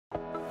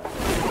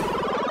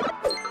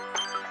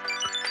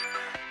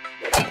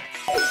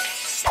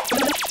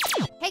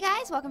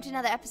guys, welcome to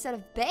another episode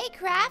of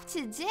BaeCraft.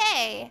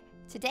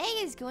 Today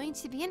is going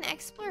to be an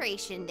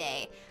exploration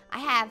day. I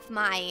have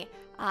my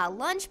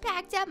lunch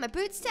packed up, my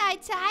boots tied,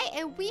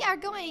 and we are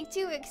going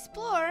to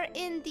explore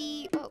in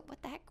the... Oh,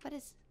 what the heck?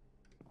 Was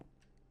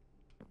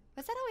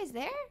that always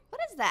there?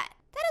 What is that?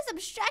 That is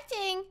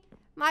obstructing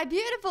my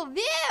beautiful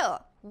view.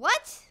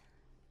 What?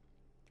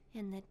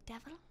 And the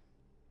devil?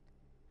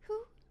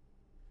 Who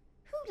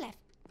left?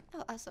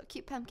 Oh, also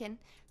cute pumpkin.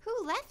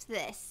 Who left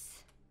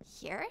this?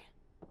 Here?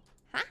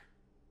 Huh?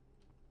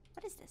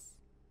 What is this?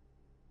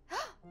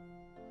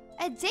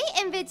 A date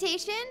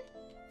invitation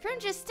from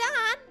Justin.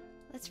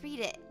 Let's read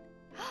it.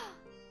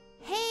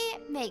 Hey,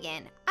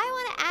 Megan. I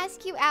want to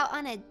ask you out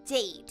on a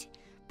date,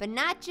 but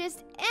not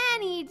just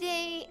any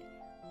date.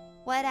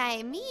 What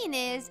I mean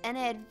is an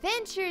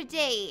adventure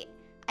date.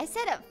 I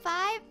set up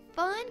 5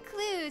 fun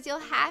clues you'll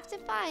have to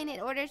find in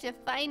order to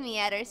find me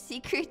at our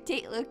secret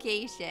date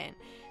location.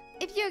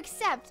 If you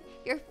accept,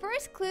 your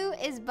first clue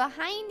is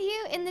behind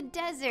you in the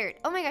desert.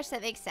 Oh my gosh,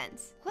 that makes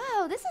sense.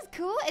 Whoa, this is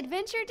cool.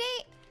 Adventure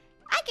date?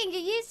 I can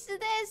get used to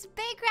this.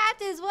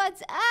 BaeCraft is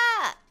what's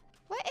up.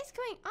 What is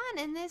going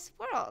on in this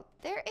world?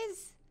 There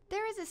is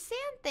a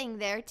sand thing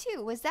there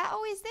too. Was that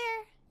always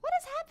there? What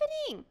is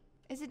happening?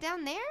 Is it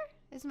down there?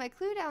 Is my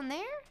clue down there?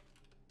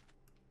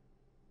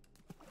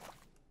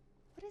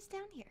 What is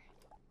down here?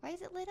 Why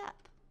is it lit up?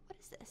 What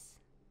is this?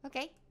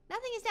 Okay,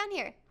 nothing is down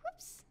here.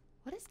 Whoops.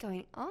 What is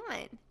going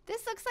on?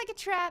 This looks like a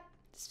trap.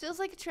 This feels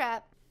like a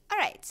trap. All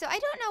right, so I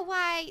don't know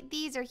why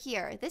these are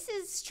here. This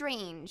is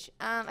strange.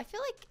 I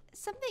feel like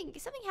something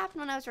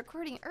happened when I was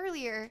recording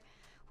earlier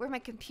where my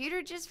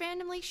computer just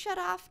randomly shut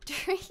off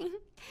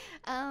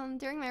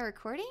during my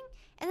recording.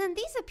 And then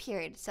these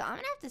appeared. So I'm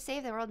gonna have to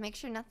save the world, make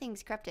sure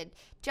nothing's corrupted.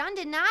 John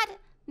did not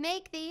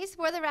make these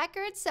for the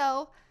record,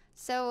 so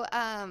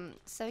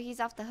he's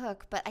off the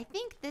hook. But I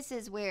think this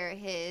is where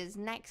his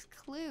next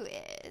clue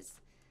is.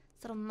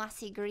 Little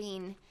mossy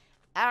green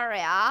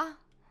area.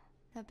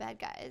 Not bad,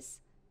 guys.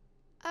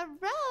 A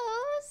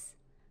rose.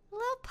 A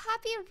little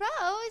poppy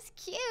rose.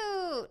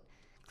 Cute.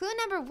 Clue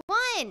number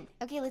 1.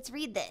 Okay, let's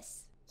read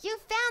this. You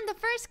found the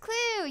first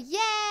clue.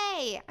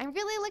 Yay! I'm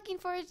really looking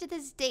forward to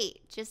this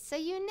date. Just so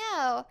you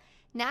know,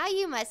 now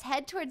you must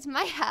head towards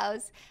my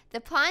house.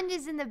 The pond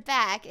is in the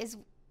back.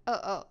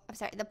 I'm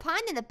sorry. The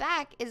pond in the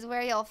back is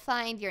where you'll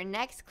find your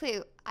next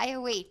clue. I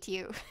await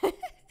you.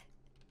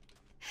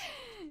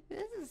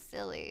 This is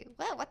silly.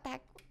 What the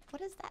heck?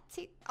 What is that?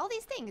 See, all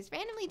these things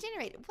randomly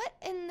generated. What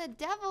in the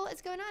devil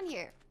is going on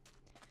here?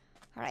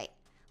 All right,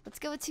 let's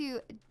go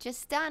to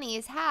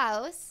Justani's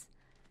house.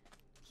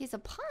 He has a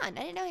pond.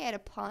 I didn't know he had a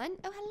pond.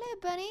 Oh, hello,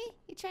 bunny.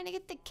 You trying to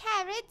get the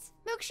carrots?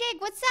 Milkshake,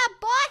 what's up,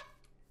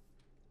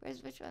 boy?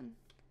 Which one?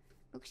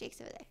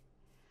 Milkshake's over there.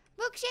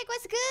 Milkshake,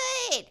 what's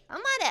good? I'm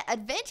on an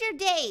adventure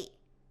date.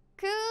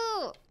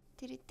 Cool.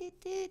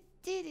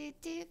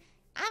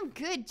 I'm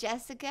good,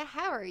 Jessica.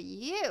 How are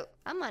you?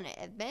 I'm on an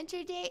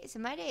adventure date, so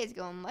my day is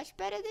going much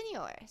better than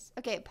yours.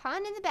 Okay,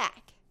 pond in the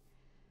back.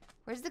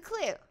 Where's the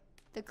clue?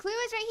 The clue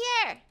is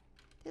right here.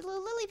 There's a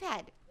little lily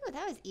pad. Ooh,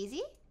 that was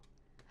easy.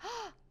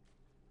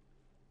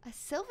 A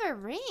silver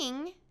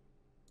ring?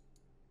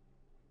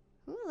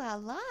 Ooh la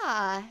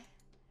la.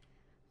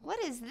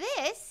 What is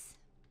this?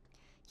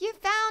 You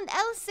found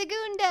El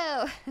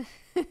Segundo.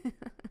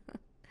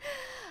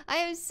 I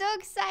am so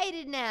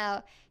excited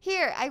now.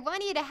 Here, I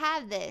want you to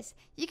have this.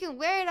 You can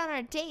wear it on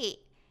our date.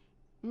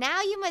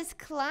 Now you must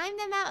climb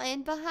the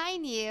mountain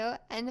behind you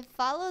and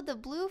follow the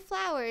blue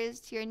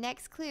flowers to your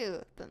next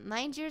clue. But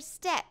mind your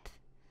step.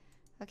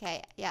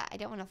 Okay, yeah, I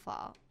don't want to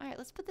fall. All right,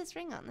 let's put this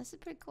ring on. This is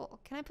pretty cool.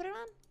 Can I put it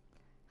on?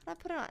 How do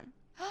I put it on?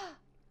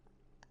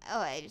 Oh,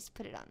 I just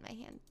put it on my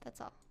hand. That's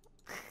all.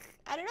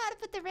 I don't know how to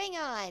put the ring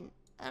on.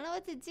 I don't know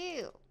what to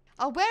do.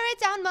 I'll wear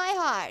it on my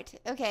heart.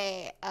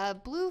 Okay,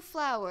 blue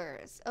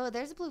flowers. Oh,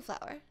 there's a blue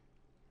flower.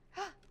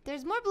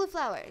 There's more blue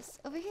flowers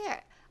over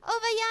here.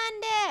 Over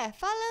yonder.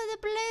 Follow the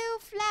blue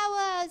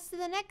flowers to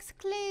the next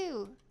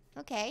clue.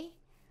 Okay.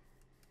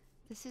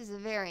 This is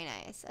very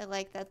nice. I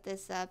like that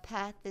this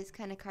path is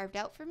kind of carved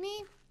out for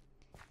me.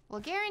 Will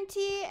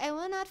guarantee I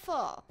will not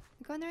fall.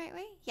 I'm going the right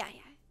way? Yeah.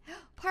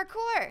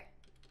 Parkour.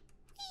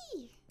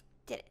 Whee!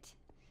 Did it.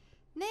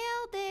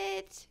 Nailed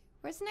it.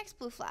 Where's the next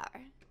blue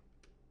flower?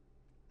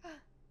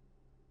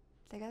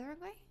 Did I go the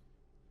wrong way?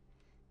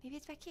 Maybe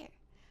it's back here.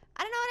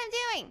 I don't know what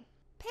I'm doing.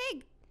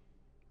 Pig.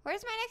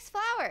 Where's my next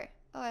flower?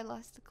 Oh, I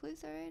lost the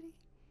clues already.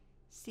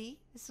 See?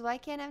 This is why I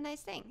can't have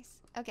nice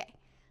things. Okay.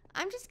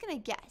 I'm just going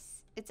to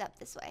guess it's up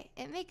this way.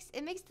 It makes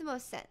the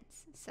most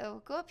sense.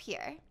 So go up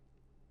here.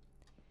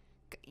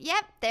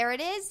 Yep, there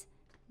it is.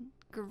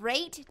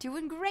 Great.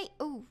 Doing great.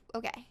 Oh,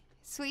 okay.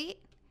 Sweet.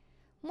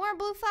 More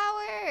blue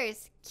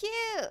flowers.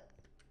 Cute.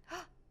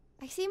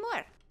 I see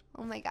more.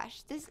 Oh my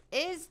gosh. This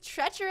is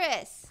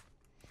treacherous.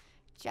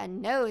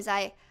 John knows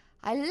I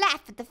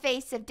laugh at the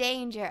face of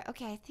danger.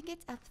 Okay, I think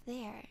it's up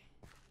there.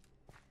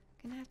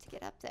 I'm gonna have to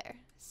get up there.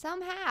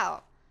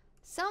 Somehow.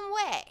 Some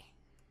way.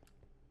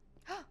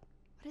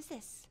 What is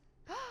this?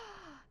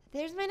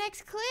 There's my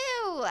next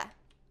clue.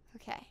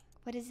 Okay.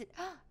 What is it?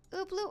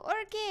 Ooh, blue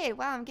orchid.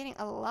 Wow, I'm getting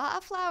a lot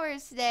of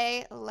flowers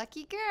today.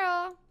 Lucky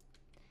girl.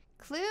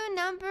 Clue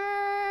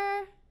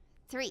number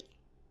 3.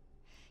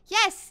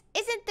 Yes,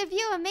 isn't the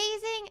view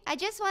amazing? I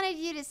just wanted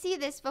you to see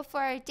this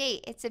before our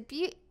date.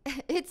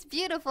 It's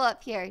beautiful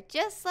up here,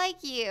 just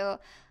like you.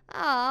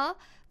 Aw.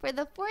 For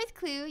the 4th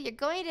clue, you're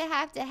going to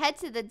have to head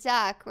to the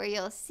dock where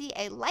you'll see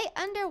a light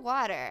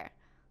underwater.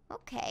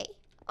 Okay.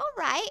 All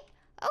right.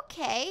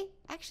 Okay.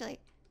 Actually,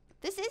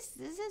 this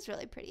is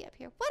really pretty up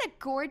here. What a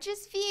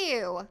gorgeous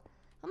view.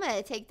 I'm going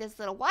to take this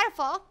little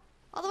waterfall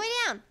all the way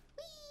down.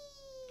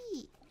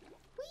 Whee!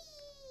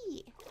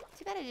 Whee!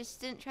 Too bad I just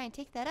didn't try and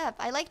take that up.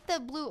 I liked the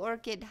blue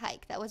orchid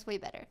hike. That was way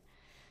better.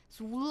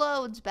 It's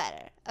loads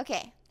better.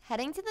 Okay.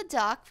 Heading to the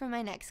dock for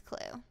my next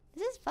clue.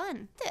 This is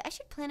fun. I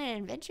should plan an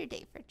adventure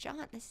day for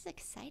John. This is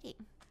exciting.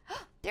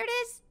 There it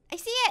is. I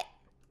see it.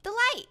 The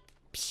light.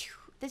 Pew.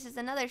 This is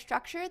another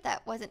structure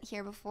that wasn't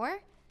here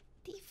before.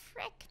 The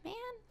frick, man.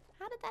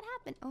 How did that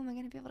happen? Oh, am I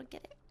going to be able to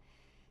get it?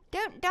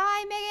 Don't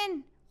die,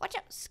 Megan. Watch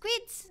out.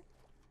 Squids.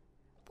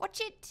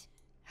 Watch it.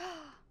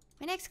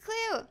 My next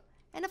clue.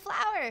 And a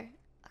flower.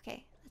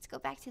 Okay, let's go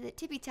back to the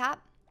tippy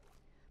top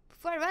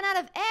before I run out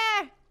of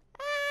air.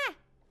 Ah!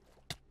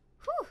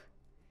 Whew.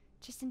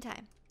 Just in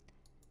time.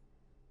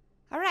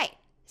 All right.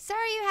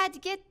 Sorry you had to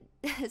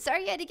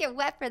get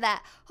wet for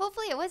that.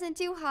 Hopefully it wasn't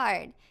too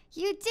hard.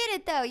 You did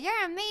it though.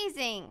 You're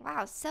amazing.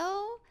 Wow,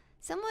 so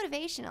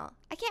motivational.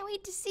 I can't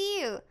wait to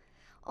see you.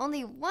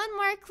 Only one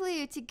more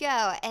clue to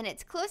go, and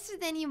it's closer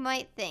than you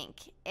might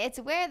think. It's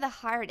where the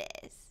heart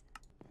is.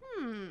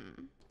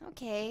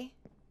 Okay.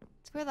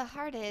 It's where the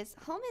heart is.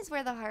 Home is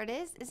where the heart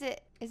is. Is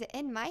it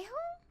in my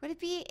home? Would it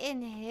be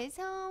in his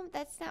home?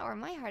 That's not where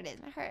my heart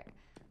is. My heart.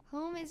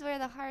 Home is where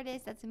the heart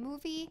is. That's a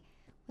movie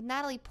with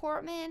Natalie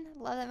Portman.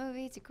 Love that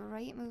movie. It's a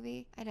great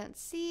movie. I don't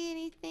see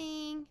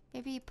anything.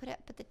 Maybe you put it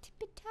up at the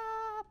tippy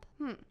top.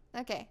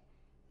 Okay.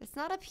 It's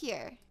not up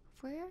here.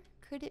 Where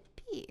could it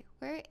be?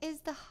 Where is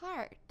the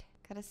heart?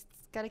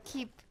 Gotta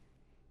keep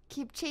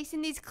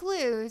chasing these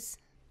clues.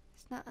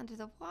 It's not under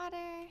the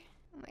water.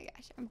 Oh my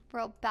gosh, I'm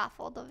real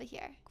baffled over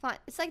here. Come on,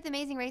 it's like the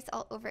Amazing Race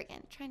all over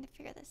again. Trying to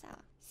figure this out.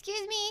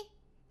 Excuse me,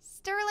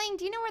 Sterling,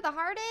 do you know where the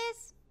heart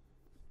is?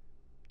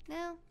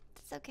 No,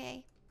 that's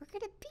okay. Where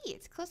could it be?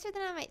 It's closer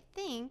than I might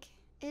think.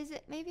 Is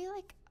it maybe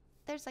like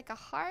there's like a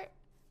heart?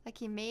 Like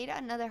he made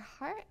another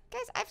heart?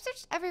 Guys, I've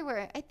searched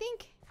everywhere. I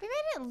think maybe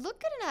I didn't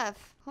look good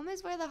enough. Home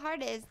is where the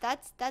heart is.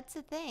 That's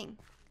a thing.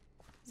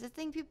 It's a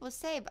thing people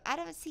say, but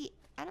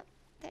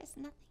there's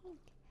nothing.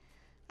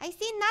 I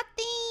see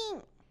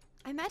nothing.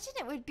 I imagine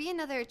it would be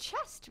another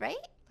chest,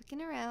 right?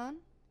 Looking around,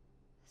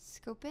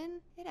 scoping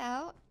it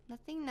out.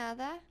 Nothing,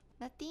 nada.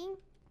 Nothing,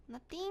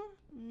 nothing,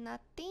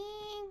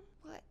 nothing.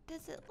 What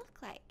does it look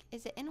like?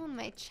 Is it in one of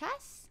my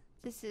chests?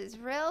 This is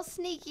real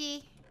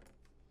sneaky.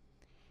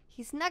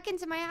 He snuck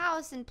into my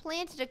house and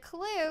planted a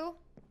clue.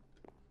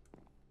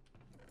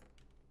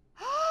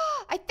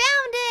 I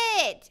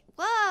found it!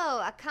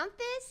 Whoa, a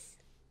compass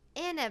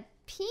and a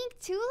pink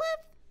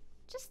tulip?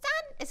 Just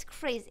done? It's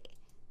crazy.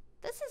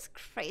 This is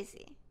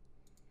crazy.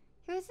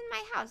 He was in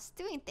my house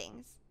doing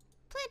things,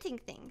 planting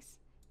things,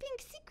 being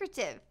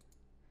secretive.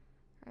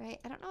 All right,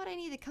 I don't know what I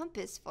need the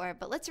compass for,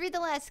 but let's read the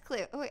last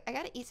clue. Oh, wait, I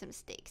gotta eat some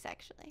steaks,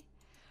 actually.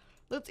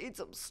 Let's eat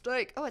some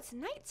steak. Oh, it's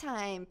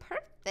nighttime.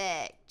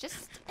 Perfect.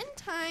 Just in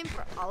time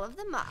for all of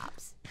the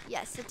mobs.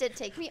 Yes, it did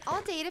take me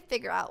all day to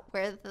figure out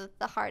where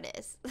the heart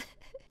is.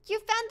 You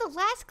found the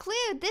last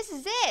clue. This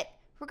is it.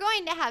 We're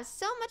going to have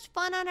so much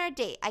fun on our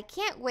date. I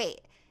can't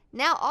wait.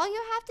 Now all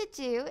you have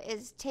to do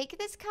is take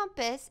this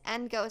compass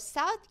and go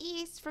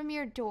southeast from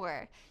your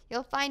door.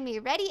 You'll find me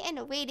ready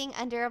and waiting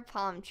under a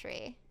palm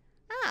tree.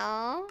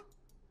 Oh,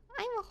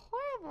 I'm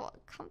horrible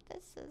at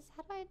compasses.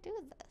 How do I do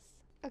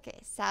this? Okay,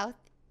 south.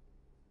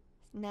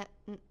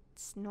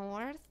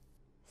 North,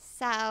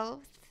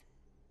 south,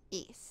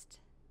 east.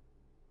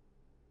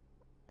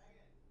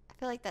 I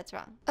feel like that's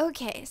wrong.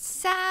 Okay,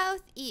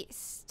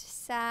 southeast.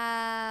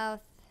 South.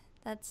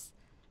 That's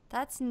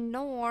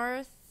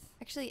north.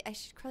 Actually, I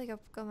should probably go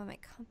by my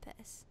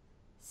compass.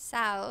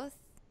 South.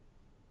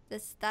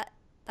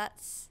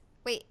 That's.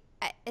 Wait,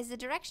 is the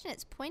direction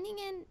it's pointing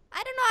in?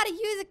 I don't know how to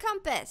use a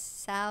compass.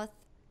 South,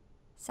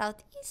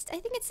 southeast. I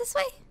think it's this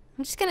way.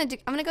 I'm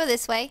gonna go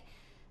this way.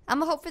 I'm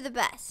gonna hope for the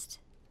best.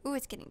 Ooh,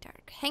 it's getting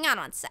dark. Hang on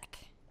one sec.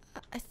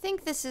 I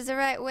think this is the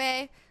right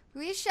way.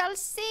 We shall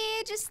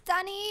see.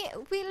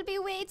 Justani will be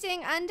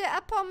waiting under a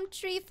palm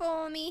tree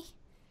for me.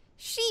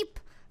 Sheep,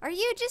 are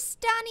you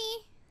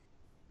Justani?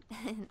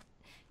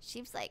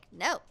 Sheep's like,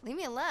 no, leave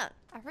me alone.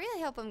 I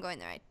really hope I'm going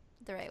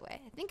the right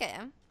way. I think I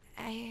am.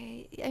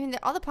 I mean,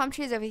 all the palm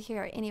trees over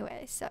here are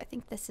anyway, so I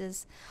think this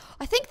is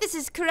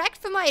correct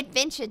for my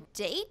adventure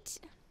date.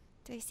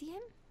 Do I see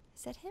him?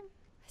 Is that him?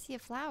 I see a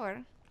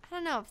flower. I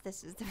don't know if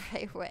this is the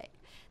right way.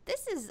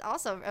 This is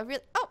also a real.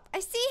 Oh, I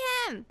see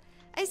him.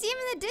 I see him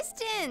in the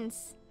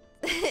distance.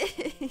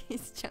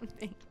 He's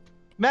jumping.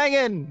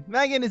 Megan,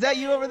 is that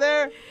you over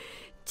there?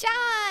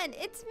 John,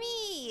 it's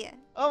me.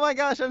 Oh my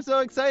gosh, I'm so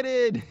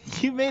excited!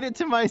 You made it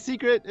to my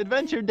secret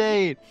adventure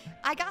date!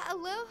 I got a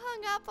little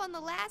hung up on the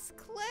last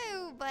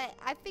clue, but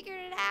I figured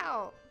it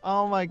out.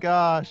 Oh my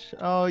gosh.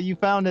 Oh, you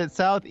found it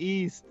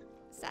southeast.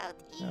 Found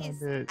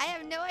Southeast. it. I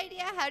have no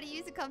idea how to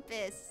use a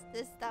compass.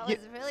 That Yeah,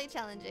 was really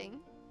challenging.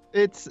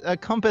 it's a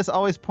compass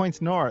always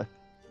points north.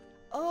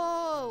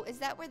 Oh, is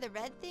that where the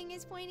red thing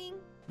is pointing?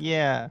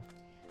 Yeah.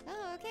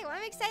 Oh, okay. Well,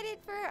 I'm excited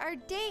for our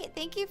date.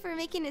 Thank you for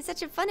making it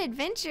such a fun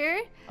adventure.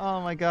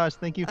 Oh my gosh,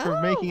 thank you for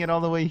making Oh, it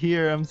all the way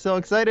here. I'm so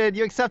excited.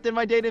 You accepted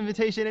my date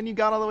invitation and you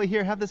got all the way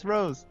here. Have this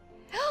rose.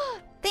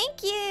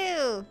 thank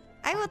you.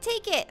 I will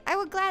take it. I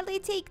will gladly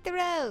take the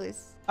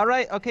rose. All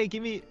right, okay,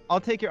 I'll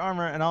take your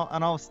armor and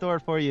I'll store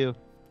it for you.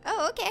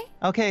 Oh, okay.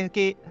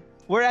 Okay.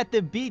 We're at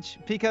the beach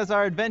because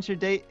our adventure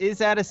date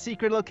is at a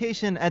secret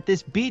location at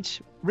this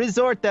beach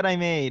resort that I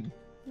made.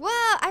 Whoa,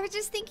 I was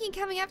just thinking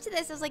coming up to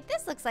this, I was like,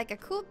 this looks like a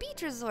cool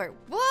beach resort.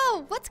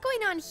 Whoa, what's going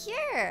on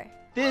here?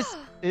 This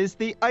is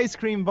the ice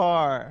cream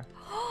bar.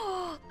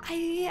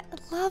 I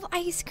love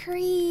ice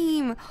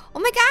cream. Oh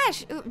my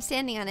gosh. Ooh, I'm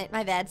standing on it.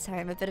 My bad. Sorry,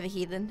 I'm a bit of a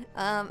heathen.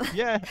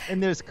 Yeah,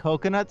 and there's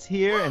coconuts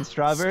here and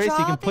strawberries. You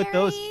can put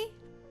those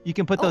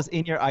Strawberry. those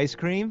in your ice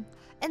cream.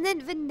 And then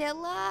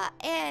vanilla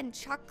and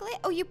chocolate.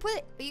 Oh, you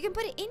can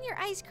put it in your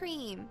ice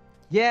cream.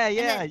 Yeah, And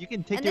then- you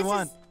can take and your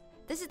one.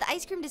 This is the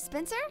ice cream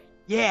dispenser?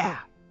 Yeah.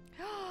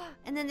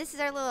 And then this is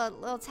our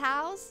little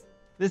towels.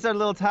 This is our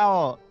little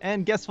towel.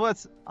 And guess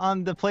what's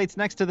on the plates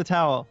next to the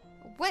towel?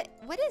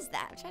 What is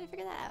that? I'm trying to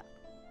figure that out.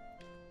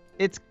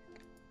 It's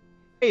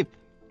crepe.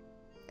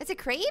 It's a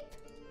crepe?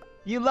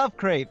 You love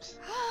crepes.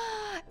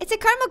 It's a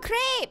caramel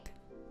crepe.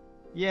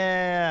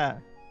 Yeah.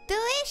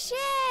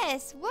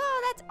 Delicious! Whoa,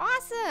 that's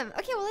awesome.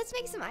 Okay, well, let's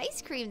make some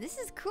ice cream. This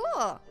is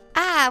cool.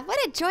 Ah, what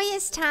a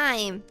joyous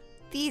time.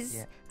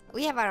 Yeah.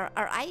 We have our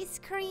ice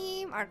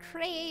cream, our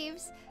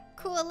crepes,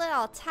 cool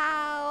little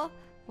towel.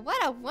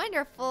 What a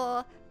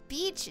wonderful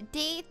beach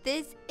date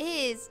this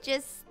is.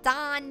 Just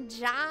Don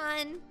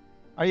John.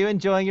 Are you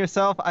enjoying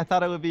yourself? I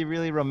thought it would be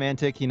really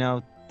romantic,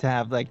 to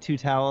have like two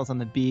towels on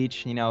the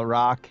beach,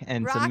 rock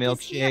and some Rock is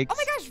here. milkshakes. Oh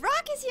my gosh,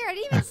 Rock is here. I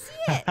didn't even see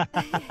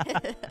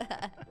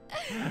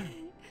it.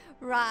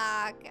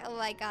 Rock. Oh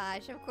my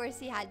gosh. Of course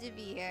he had to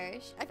be here.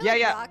 I feel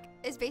like Rock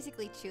is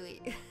basically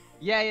Chewy.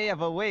 Yeah,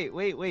 but wait.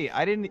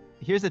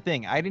 Here's the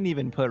thing. I didn't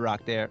even put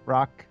Rock there.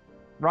 Rock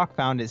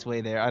found his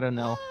way there. I don't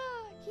know.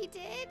 He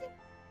did?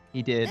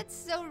 He did. That's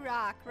so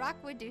Rock. Rock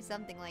would do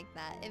something like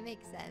that. It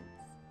makes sense.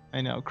 I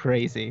know,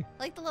 crazy.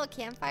 Like the little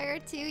campfire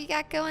too you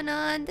got going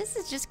on. This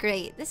is just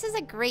great. This is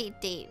a great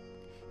date.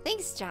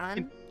 Thanks,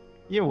 John.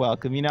 You're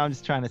welcome. I'm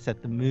just trying to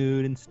set the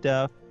mood and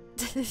stuff.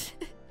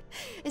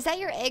 Is that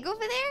your egg over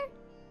there?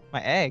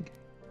 My egg?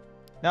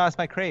 No, it's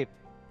my crepe.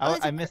 Oh,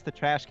 I missed the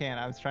trash can.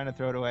 I was trying to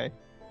throw it away.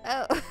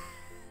 Oh.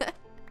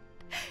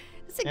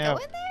 Does it Yeah. go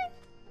in there?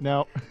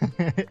 No,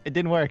 it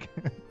didn't work.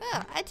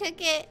 Oh, I took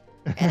it.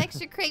 An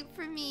extra crepe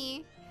for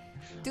me.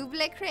 Double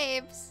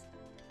crepes.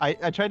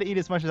 I tried to eat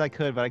as much as I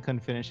could, but I couldn't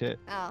finish it.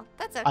 Oh,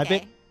 that's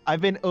okay. I've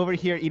been over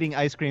here eating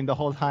ice cream the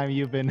whole time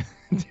you've been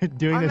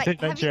doing this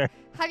adventure.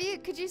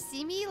 Could you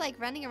see me like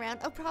running around?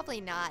 Oh,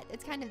 probably not.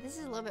 It's this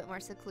is a little bit more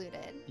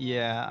secluded.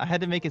 Yeah, I had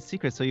to make it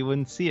secret so you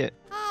wouldn't see it.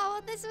 Oh,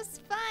 well, this was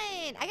fun.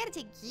 I gotta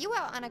take you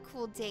out on a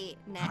cool date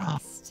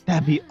next.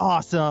 That'd be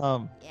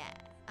awesome. Yeah,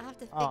 I'll have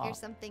to figure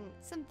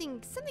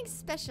something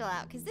special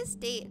out because this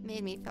date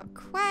made me feel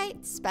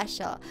quite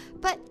special.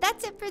 But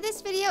that's it for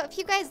this video. If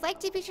you guys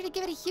liked it, be sure to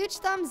give it a huge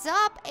thumbs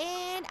up,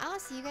 and I'll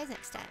see you guys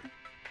next time.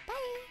 Bye.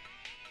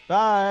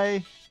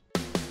 Bye.